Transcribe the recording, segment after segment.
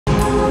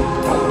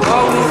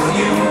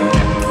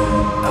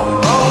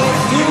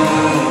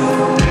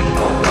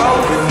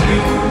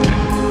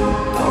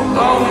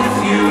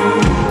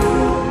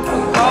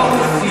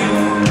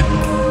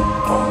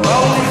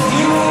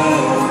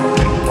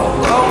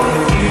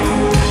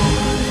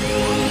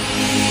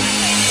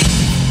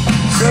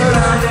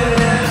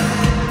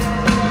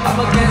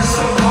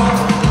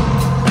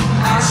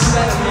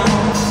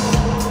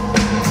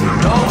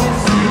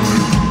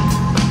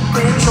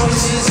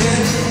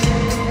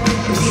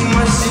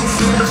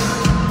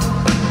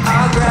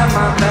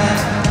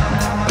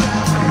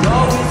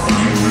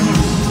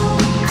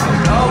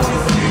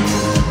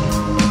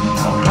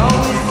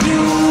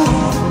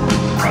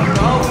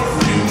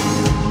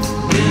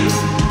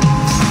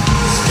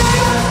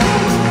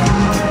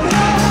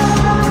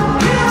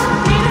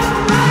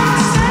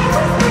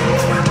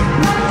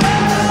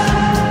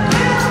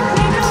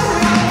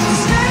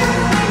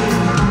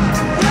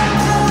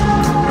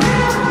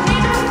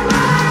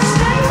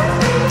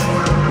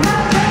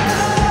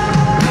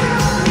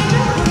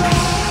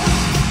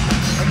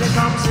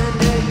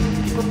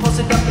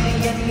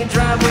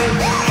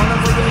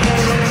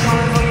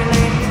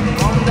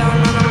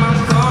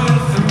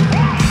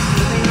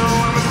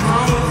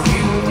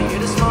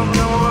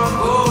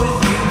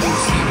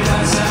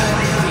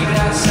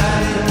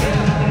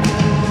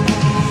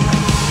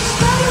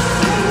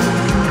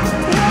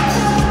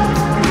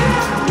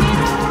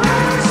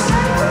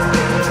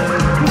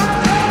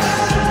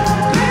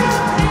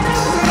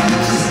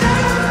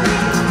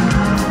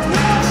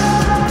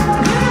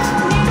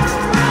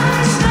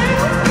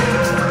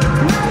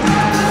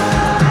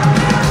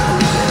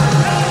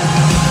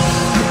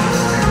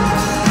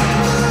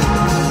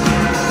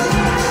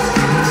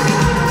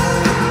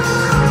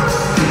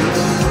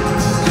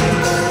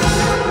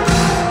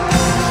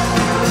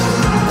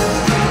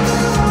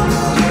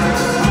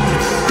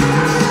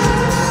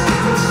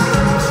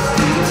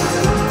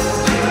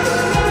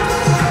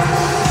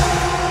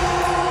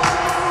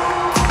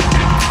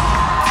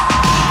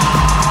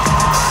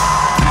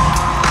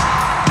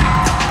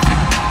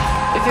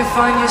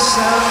find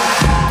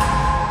yourself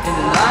in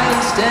the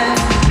lion's den,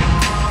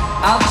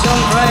 I'll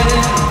jump right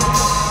in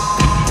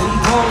and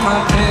pull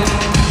my pin,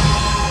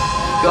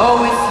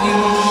 go with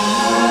you.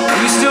 Are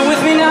you still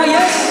with me now?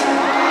 Yes?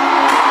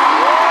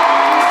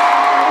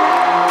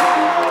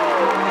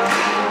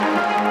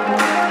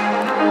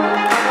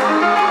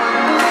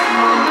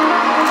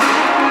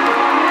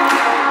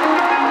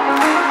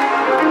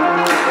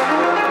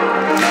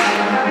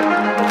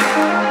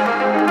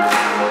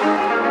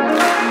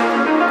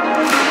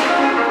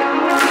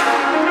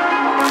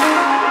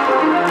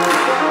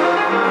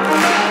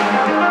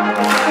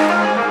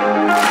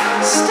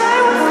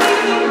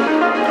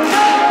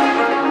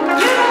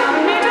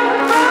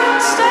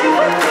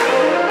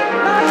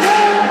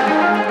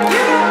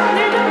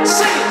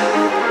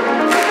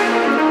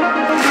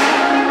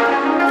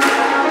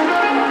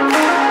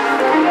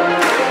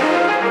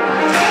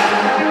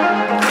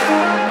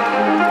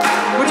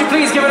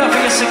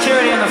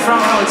 Security in the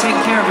front row taking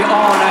care of you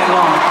all night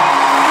long.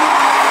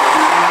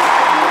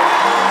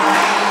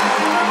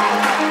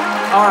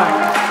 Alright,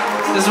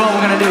 this is what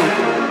we're gonna do.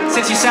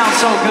 Since you sound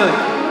so good,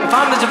 if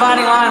I'm the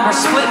dividing line, we're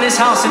splitting this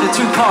house into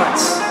two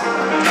parts.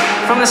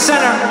 From the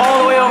center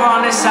all the way over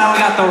on this side,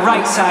 we got the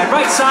right side.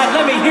 Right side,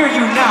 let me hear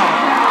you now.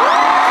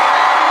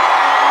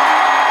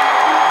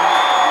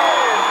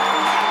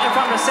 And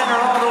from the center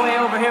all the way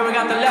over here, we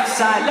got the left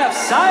side. Left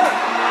side.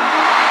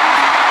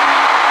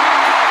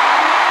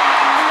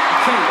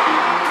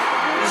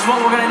 This is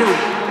what we're gonna do.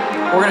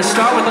 We're gonna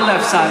start with the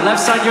left side.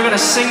 Left side, you're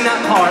gonna sing that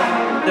part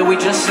that we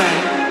just sang.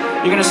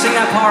 You're gonna sing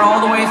that part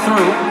all the way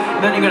through, and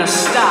then you're gonna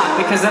stop,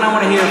 because then I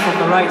wanna hear from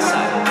the right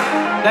side.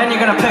 Then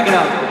you're gonna pick it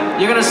up.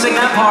 You're gonna sing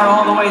that part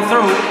all the way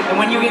through, and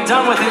when you get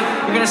done with it,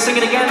 you're gonna sing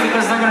it again,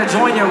 because they're gonna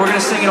join you. We're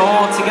gonna sing it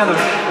all together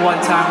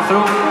one time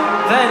through.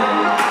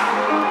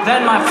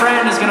 Then my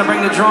friend is gonna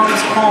bring the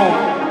drums home.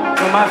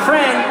 When my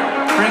friend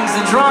brings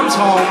the drums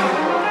home,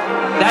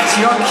 that's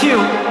your cue.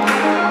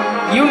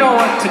 You know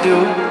what to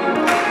do.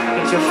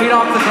 Get your feet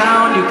off the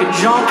ground, you can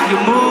jump, you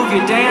move,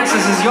 you dance,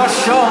 this is your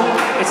show.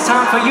 It's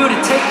time for you to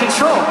take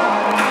control.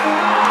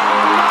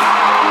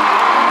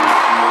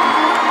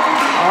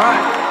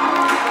 Alright.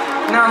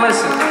 Now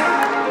listen,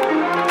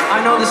 I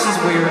know this is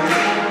weird.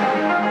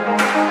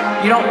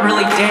 You don't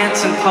really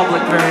dance in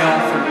public very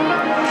often.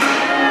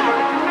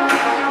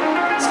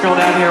 This girl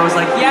down here was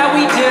like, yeah,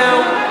 we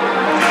do.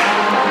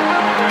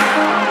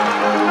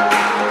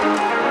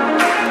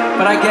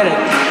 But I get it.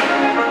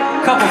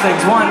 Couple things.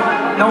 One,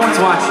 no one's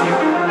watching you.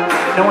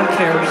 No one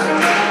cares.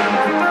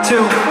 Two,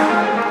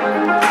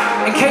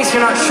 in case you're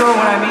not sure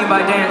what I mean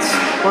by dance,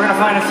 we're gonna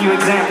find a few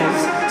examples.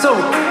 So,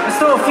 let's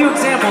throw a few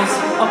examples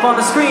up on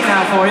the screen now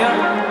for you.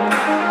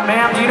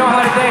 Ma'am, do you know how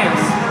to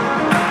dance?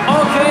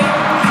 Okay,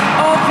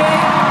 okay,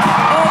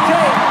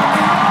 okay.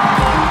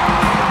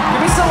 Give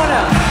me someone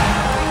else.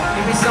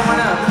 Give me someone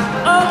else.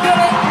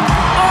 Okay,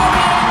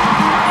 okay,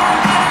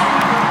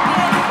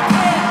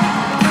 okay.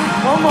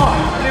 One more.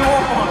 Give me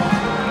one more.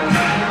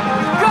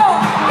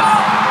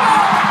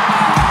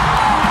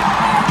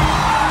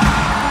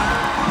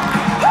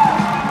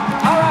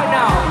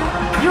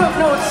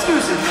 No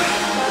excuses.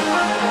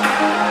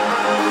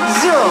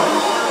 Zero.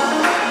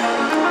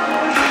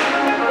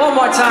 One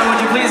more time, would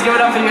you please give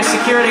it up for your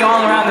security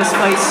all around this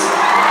place?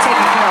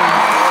 Taking care of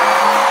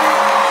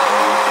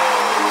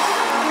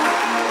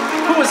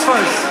you. Who was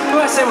first? Who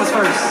I say was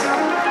first?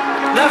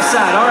 Left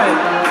side, all right.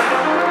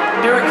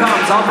 Here it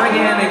comes. I'll bring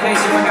it in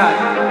case you forgot.